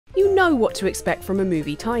know what to expect from a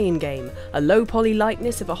movie tie-in game, a low-poly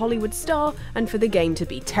likeness of a Hollywood star, and for the game to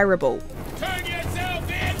be terrible. Turn yourself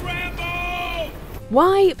in, Rambo!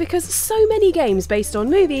 Why? Because so many games based on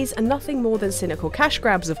movies are nothing more than cynical cash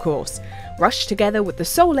grabs, of course, rushed together with the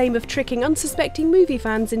sole aim of tricking unsuspecting movie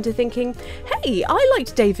fans into thinking, hey, I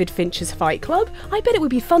liked David Fincher's Fight Club, I bet it would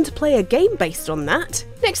be fun to play a game based on that.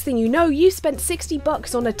 Next thing you know, you spent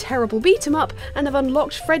 $60 on a terrible beat-em-up and have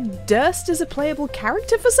unlocked Fred Durst as a playable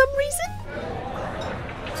character for some reason?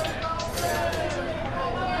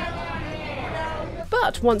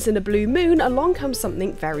 But once in a blue moon, along comes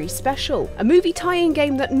something very special. A movie tie-in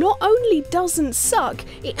game that not only doesn't suck,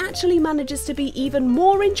 it actually manages to be even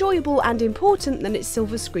more enjoyable and important than its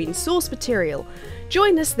silver screen source material.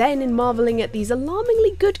 Join us then in marvelling at these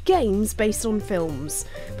alarmingly good games based on films.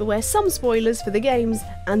 Beware some spoilers for the games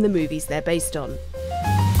and the movies they're based on.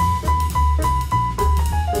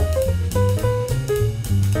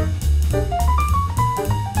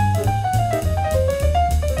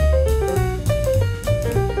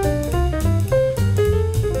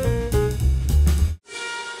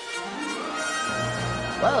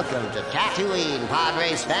 Welcome to Tatooine, pod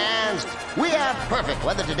race fans. We have perfect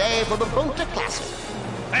weather today for the Boulder Classic.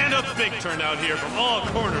 And a big turnout here from all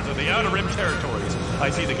corners of the Outer Rim territories. I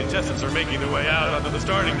see the contestants are making their way out onto the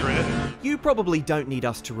starting grid. You probably don't need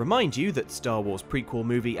us to remind you that Star Wars prequel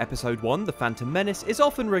movie Episode 1, The Phantom Menace, is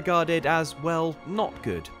often regarded as, well, not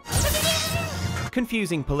good.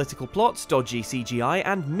 Confusing political plots, dodgy CGI,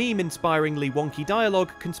 and meme-inspiringly wonky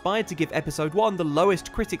dialogue conspired to give Episode 1 the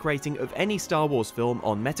lowest critic rating of any Star Wars film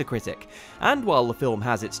on Metacritic. And while the film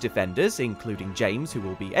has its defenders, including James, who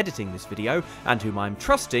will be editing this video, and whom I'm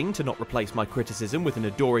trusting to not replace my criticism with an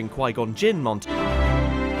adoring Qui-Gon Jinn montage.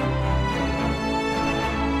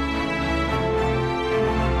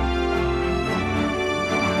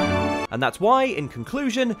 And that's why, in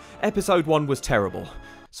conclusion, Episode 1 was terrible.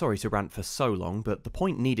 Sorry to rant for so long, but the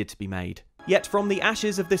point needed to be made. Yet from the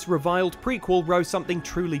ashes of this reviled prequel rose something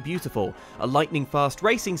truly beautiful, a lightning-fast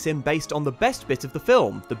racing sim based on the best bit of the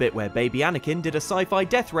film, the bit where baby Anakin did a sci-fi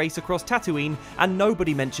death race across Tatooine and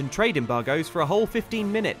nobody mentioned trade embargoes for a whole 15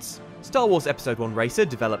 minutes. Star Wars Episode 1 Racer,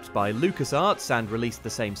 developed by LucasArts and released the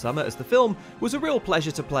same summer as the film, was a real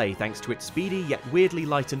pleasure to play thanks to its speedy yet weirdly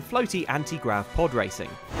light and floaty anti-grav pod racing.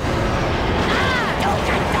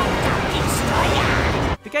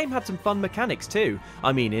 The game had some fun mechanics too.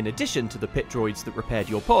 I mean, in addition to the pit droids that repaired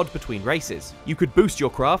your pod between races. You could boost your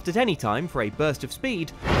craft at any time for a burst of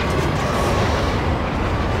speed,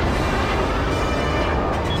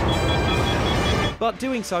 but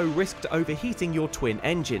doing so risked overheating your twin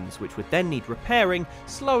engines, which would then need repairing,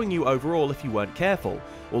 slowing you overall if you weren't careful.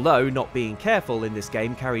 Although not being careful in this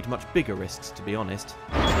game carried much bigger risks, to be honest.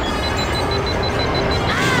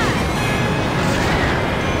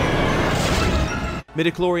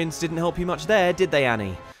 Midichlorians didn't help you much there, did they,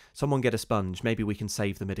 Annie? Someone get a sponge, maybe we can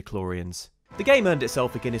save the midichlorians. The game earned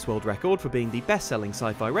itself a Guinness World Record for being the best-selling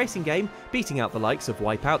sci-fi racing game, beating out the likes of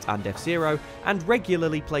Wipeout and F-Zero, and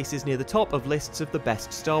regularly places near the top of lists of the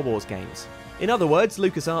best Star Wars games. In other words,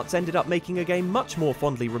 LucasArts ended up making a game much more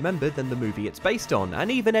fondly remembered than the movie it's based on, and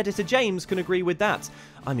even editor James can agree with that.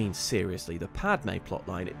 I mean, seriously, the Padme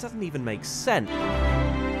plotline, it doesn't even make sense.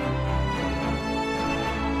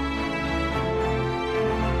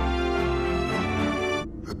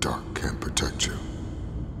 The dark can't protect you.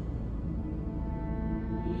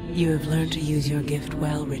 You have learned to use your gift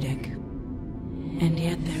well, Riddick. And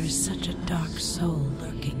yet there is such a dark soul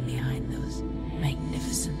lurking behind those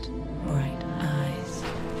magnificent, bright eyes.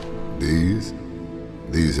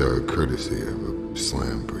 These are a courtesy of a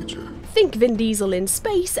slam preacher. Think Vin Diesel in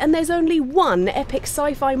space, and there's only one epic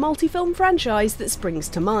sci-fi multi-film franchise that springs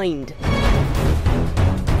to mind.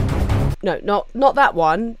 No, not that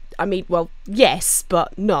one. I mean, well, yes,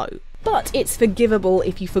 but no. But it's forgivable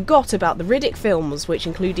if you forgot about the Riddick films, which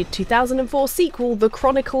included 2004 sequel The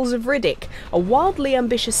Chronicles of Riddick, a wildly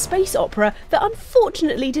ambitious space opera that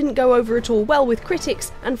unfortunately didn't go over at all well with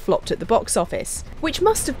critics and flopped at the box office. Which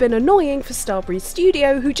must have been annoying for Starbreeze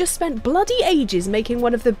Studio, who just spent bloody ages making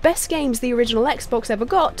one of the best games the original Xbox ever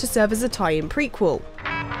got to serve as a tie-in prequel.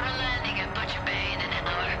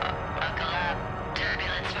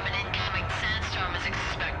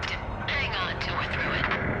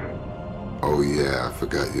 Oh yeah, I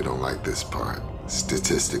forgot you don't like this part.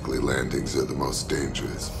 Statistically, landings are the most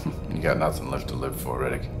dangerous. You got nothing left to live for,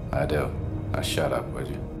 Riddick. I do. Now shut up, would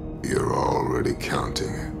you? You're already counting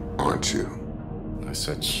it, aren't you? I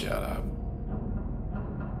said shut up.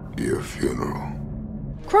 Your funeral.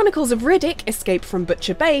 Chronicles of Riddick: Escape from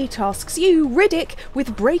Butcher Bay tasks you, Riddick,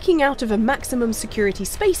 with breaking out of a maximum security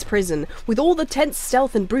space prison, with all the tense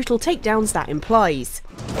stealth and brutal takedowns that implies.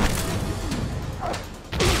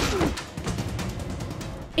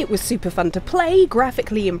 It was super fun to play,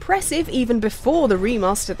 graphically impressive even before the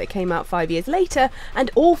remaster that came out 5 years later, and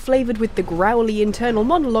all flavoured with the growly internal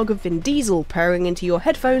monologue of Vin Diesel purring into your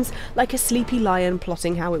headphones like a sleepy lion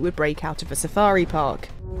plotting how it would break out of a safari park.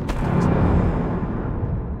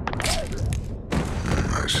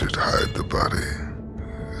 I should hide the body.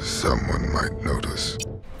 Someone might notice.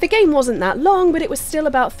 The game wasn't that long, but it was still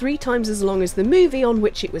about 3 times as long as the movie on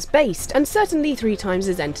which it was based, and certainly 3 times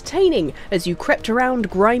as entertaining, as you crept around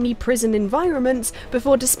grimy prison environments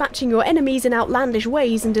before dispatching your enemies in outlandish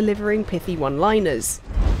ways and delivering pithy one-liners.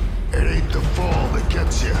 It ain't the fall that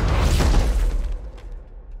gets you.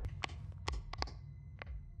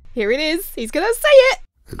 Here it is, he's gonna say it!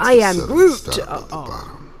 I am Groot!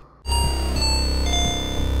 Bottom.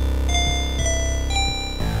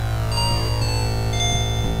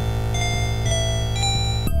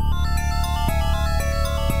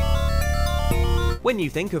 When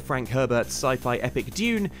you think of Frank Herbert's sci-fi epic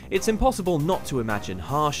Dune, it's impossible not to imagine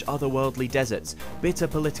harsh, otherworldly deserts, bitter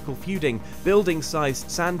political feuding, building-sized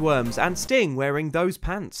sandworms, and Sting wearing those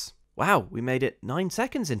pants. Wow, we made it 9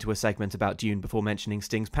 seconds into a segment about Dune before mentioning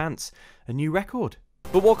Sting's pants. A new record.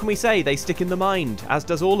 But what can we say, they stick in the mind, as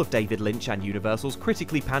does all of David Lynch and Universal's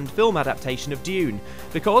critically panned film adaptation of Dune,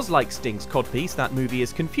 because, like Sting's codpiece, that movie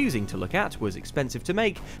is confusing to look at, was expensive to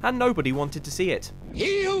make, and nobody wanted to see it.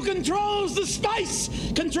 He who controls the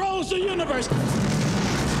spice controls the universe.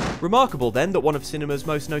 Remarkable then that one of cinema's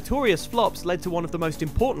most notorious flops led to one of the most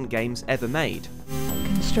important games ever made.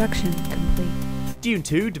 Construction complete. Dune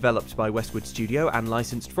 2, developed by Westwood Studio and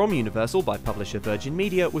licensed from Universal by publisher Virgin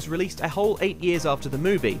Media, was released a whole 8 years after the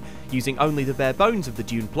movie, using only the bare bones of the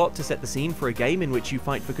Dune plot to set the scene for a game in which you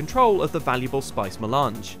fight for control of the valuable spice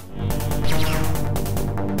melange.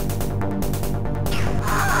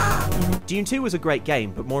 Dune 2 was a great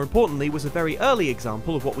game, but more importantly was a very early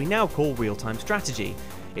example of what we now call real-time strategy.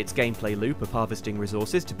 Its gameplay loop of harvesting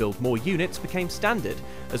resources to build more units became standard,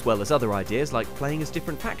 as well as other ideas like playing as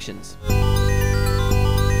different factions.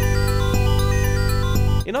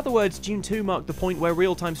 In other words, Dune 2 marked the point where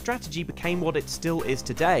real-time strategy became what it still is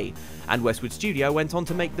today, and Westwood Studio went on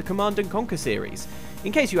to make the Command & Conquer series.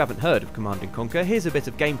 In case you haven't heard of Command & Conquer, here's a bit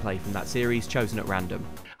of gameplay from that series chosen at random.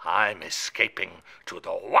 I'm escaping to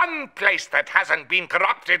the one place that hasn't been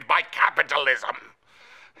corrupted by capitalism.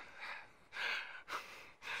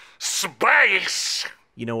 Space!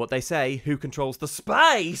 You know what they say, who controls the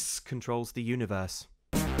space controls the universe.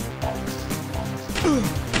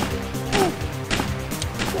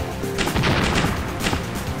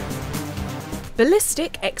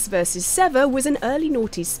 Ballistic: X vs. Sever was an early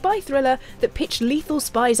noughties spy thriller that pitched lethal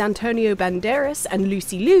spies Antonio Banderas and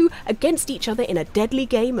Lucy Liu against each other in a deadly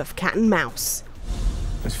game of cat and mouse.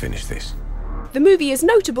 Let's finish this. The movie is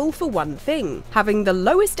notable for one thing, having the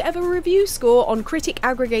lowest ever review score on critic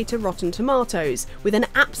aggregator Rotten Tomatoes, with an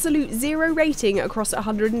absolute 0 rating across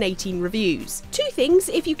 118 reviews. 2 things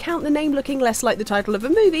if you count the name looking less like the title of a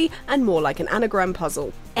movie and more like an anagram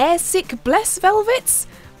puzzle. Airsick Bless Velvets?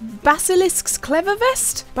 Basilisk's Clever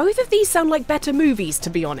Vest? Both of these sound like better movies, to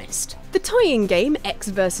be honest. The tie-in game, X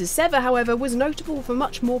vs. Sever, however, was notable for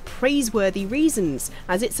much more praiseworthy reasons,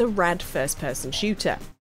 as it's a rad first-person shooter.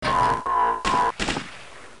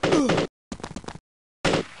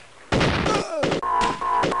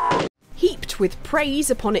 Heaped with praise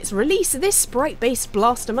upon its release, this sprite-based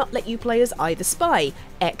blast-em-up let you play as either spy,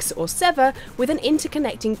 X or Sever, with an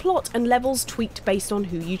interconnecting plot and levels tweaked based on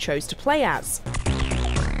who you chose to play as.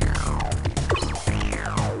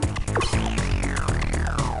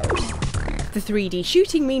 The 3D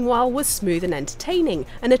shooting, meanwhile, was smooth and entertaining,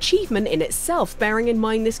 an achievement in itself, bearing in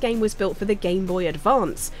mind this game was built for the Game Boy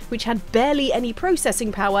Advance, which had barely any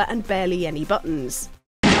processing power and barely any buttons.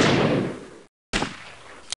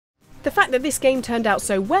 The fact that this game turned out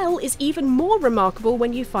so well is even more remarkable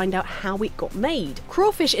when you find out how it got made.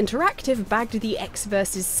 Crawfish Interactive bagged the X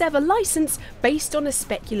vs. Sever license based on a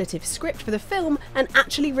speculative script for the film and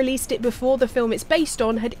actually released it before the film it's based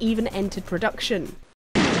on had even entered production.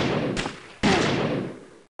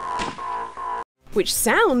 Which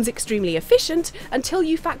sounds extremely efficient until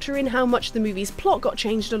you factor in how much the movie's plot got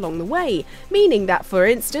changed along the way, meaning that, for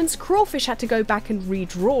instance, Crawfish had to go back and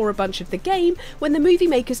redraw a bunch of the game when the movie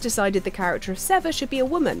makers decided the character of Sever should be a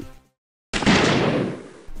woman.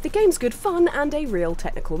 The game's good fun and a real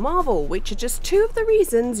technical marvel, which are just 2 of the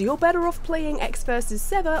reasons you're better off playing X vs.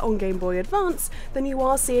 Sever on Game Boy Advance than you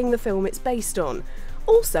are seeing the film it's based on.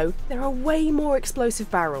 Also, there are way more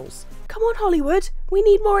explosive barrels. Come on, Hollywood, we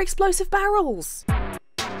need more explosive barrels!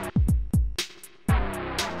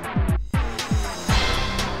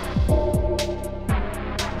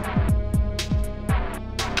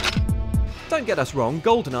 Don't get us wrong,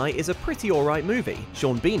 GoldenEye is a pretty alright movie.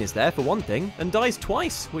 Sean Bean is there for one thing, and dies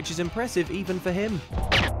twice, which is impressive even for him.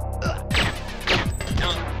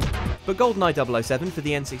 But GoldenEye 007 for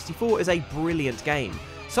the N64 is a brilliant game.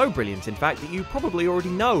 So brilliant, in fact, that you probably already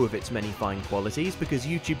know of its many fine qualities because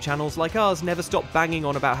YouTube channels like ours never stop banging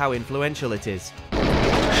on about how influential it is.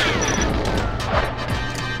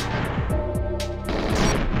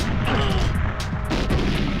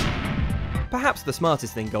 Perhaps the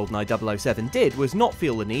smartest thing GoldenEye 007 did was not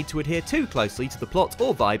feel the need to adhere too closely to the plot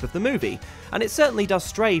or vibe of the movie, and it certainly does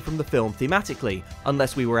stray from the film thematically,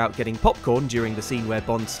 unless we were out getting popcorn during the scene where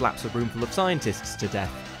Bond slaps a roomful of scientists to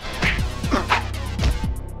death.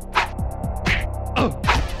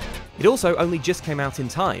 It also only just came out in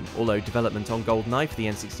time. Although development on GoldenEye for the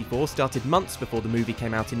N64 started months before the movie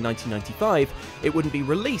came out in 1995, it wouldn't be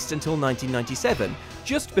released until 1997,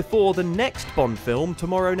 just before the next Bond film,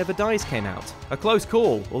 Tomorrow Never Dies, came out. A close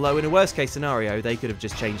call, although in a worst case scenario they could have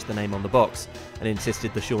just changed the name on the box, and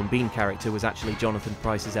insisted the Sean Bean character was actually Jonathan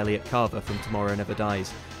Pryce's Elliot Carver from Tomorrow Never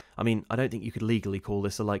Dies. I mean, I don't think you could legally call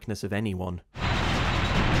this a likeness of anyone.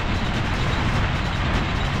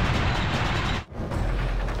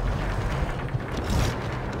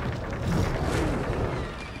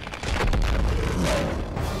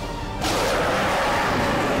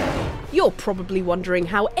 You're probably wondering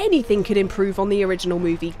how anything could improve on the original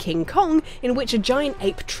movie King Kong, in which a giant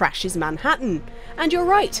ape trashes Manhattan. And you're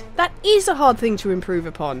right, that is a hard thing to improve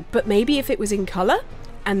upon. But maybe if it was in colour,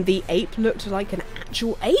 and the ape looked like an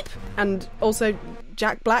actual ape, and also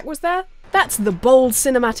Jack Black was there? That's the bold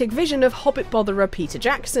cinematic vision of Hobbit botherer Peter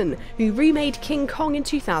Jackson, who remade King Kong in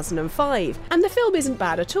 2005. And the film isn't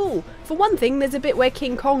bad at all. For one thing, there's a bit where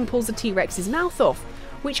King Kong pulls a T-Rex's mouth off,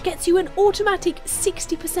 which gets you an automatic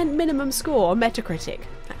 60% minimum score on Metacritic.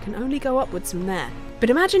 That can only go upwards from there.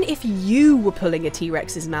 But imagine if you were pulling a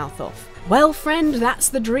T-Rex's mouth off. Well, friend, that's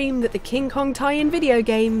the dream that the King Kong tie-in video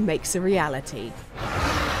game makes a reality.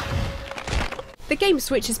 The game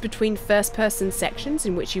switches between first-person sections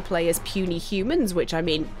in which you play as puny humans, which I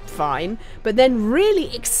mean, fine, but then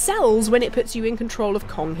really excels when it puts you in control of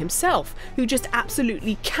Kong himself, who just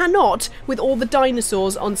absolutely cannot with all the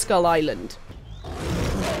dinosaurs on Skull Island.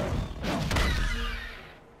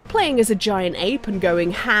 Playing as a giant ape and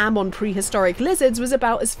going ham on prehistoric lizards was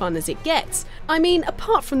about as fun as it gets. I mean,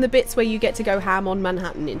 apart from the bits where you get to go ham on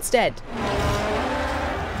Manhattan instead.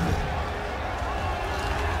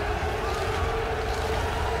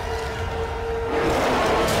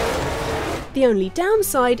 The only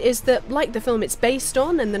downside is that, like the film it's based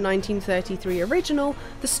on and the 1933 original,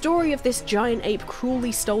 the story of this giant ape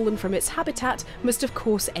cruelly stolen from its habitat must of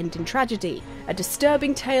course end in tragedy. A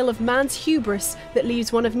disturbing tale of man's hubris that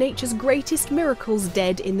leaves one of nature's greatest miracles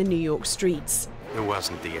dead in the New York streets. It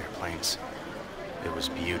wasn't the airplanes. It was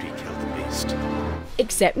beauty killed the beast.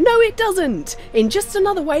 Except no, it doesn't! In just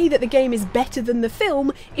another way that the game is better than the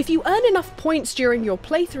film, if you earn enough points during your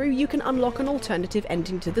playthrough, you can unlock an alternative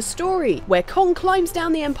ending to the story, where Kong climbs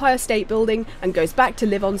down the Empire State Building and goes back to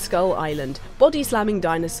live on Skull Island, body-slamming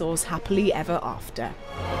dinosaurs happily ever after.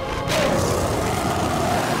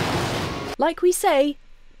 Like we say,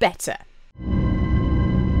 better.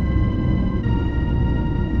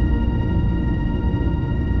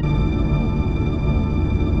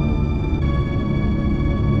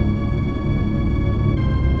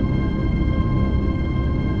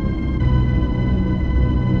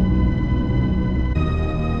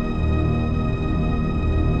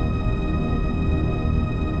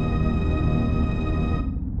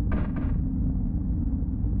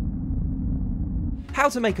 How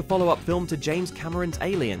to make a follow-up film to James Cameron's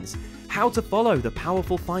Aliens. How to follow the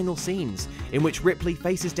powerful final scenes, in which Ripley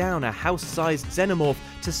faces down a house-sized xenomorph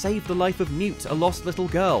to save the life of Newt, a lost little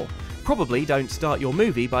girl. Probably don't start your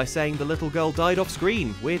movie by saying the little girl died off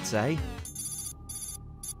screen, we'd say.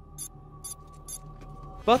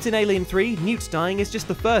 But in Alien 3, Newt dying is just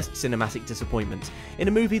the first cinematic disappointment, in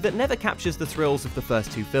a movie that never captures the thrills of the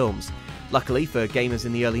first two films. Luckily for gamers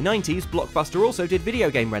in the early 90s, Blockbuster also did video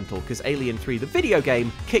game rental, because Alien 3 the video game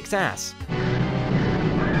kicks ass.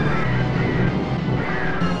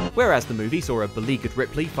 Whereas the movie saw a beleaguered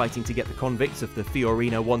Ripley fighting to get the convicts of the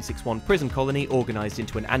Fiorina 161 prison colony organised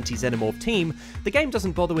into an anti-xenomorph team, the game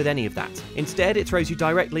doesn't bother with any of that. Instead, it throws you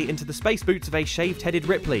directly into the space boots of a shaved-headed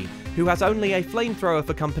Ripley, who has only a flamethrower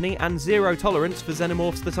for company and zero tolerance for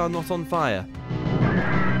xenomorphs that are not on fire.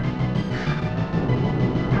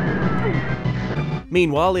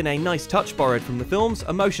 Meanwhile, in a nice touch borrowed from the films,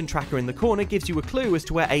 a motion tracker in the corner gives you a clue as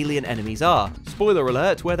to where alien enemies are. Spoiler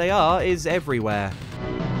alert, where they are is everywhere.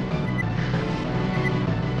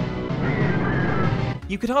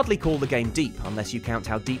 You could hardly call the game deep unless you count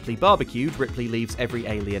how deeply barbecued Ripley leaves every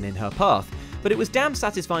alien in her path, but it was damn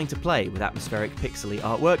satisfying to play with atmospheric pixely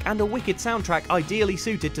artwork and a wicked soundtrack ideally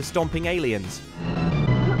suited to stomping aliens.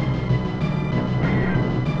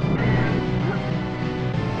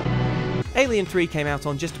 Alien 3 came out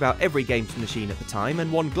on just about every games machine at the time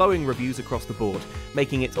and won glowing reviews across the board,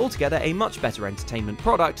 making it altogether a much better entertainment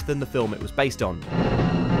product than the film it was based on.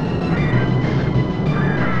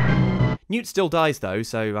 Newt still dies though,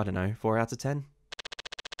 so I don't know, 4 out of 10?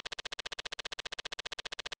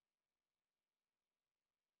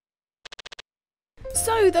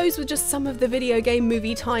 So those were just some of the video game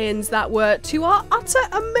movie tie-ins that were, to our utter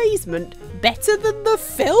amazement, better than the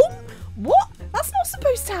film? What? That's not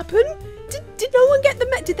supposed to happen. Did no one get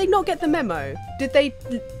the did they not get the memo? Did they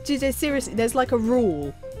seriously, there's like a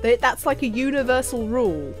rule. That's like a universal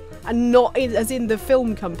rule. And not as in the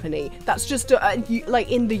film company. That's just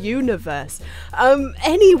like in the universe.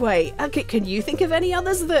 Anyway, okay, can you think of any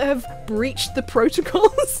others that have breached the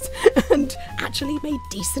protocols and actually made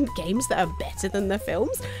decent games that are better than the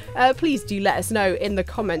films? Please do let us know in the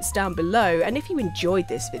comments down below. And if you enjoyed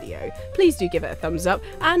this video, please do give it a thumbs up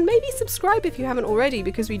and maybe subscribe if you haven't already,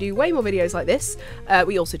 because we do way more videos like this.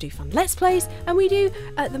 We also do fun Let's Plays, and we do,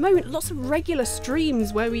 at the moment, lots of regular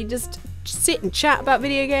streams where we just sit and chat about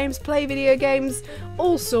video games, play video games,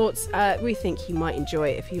 all sorts. We think you might enjoy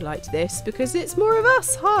it if you liked this, because it's more of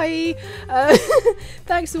us. Hi!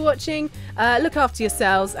 Thanks for watching, look after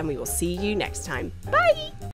yourselves, and we will see you next time. Bye!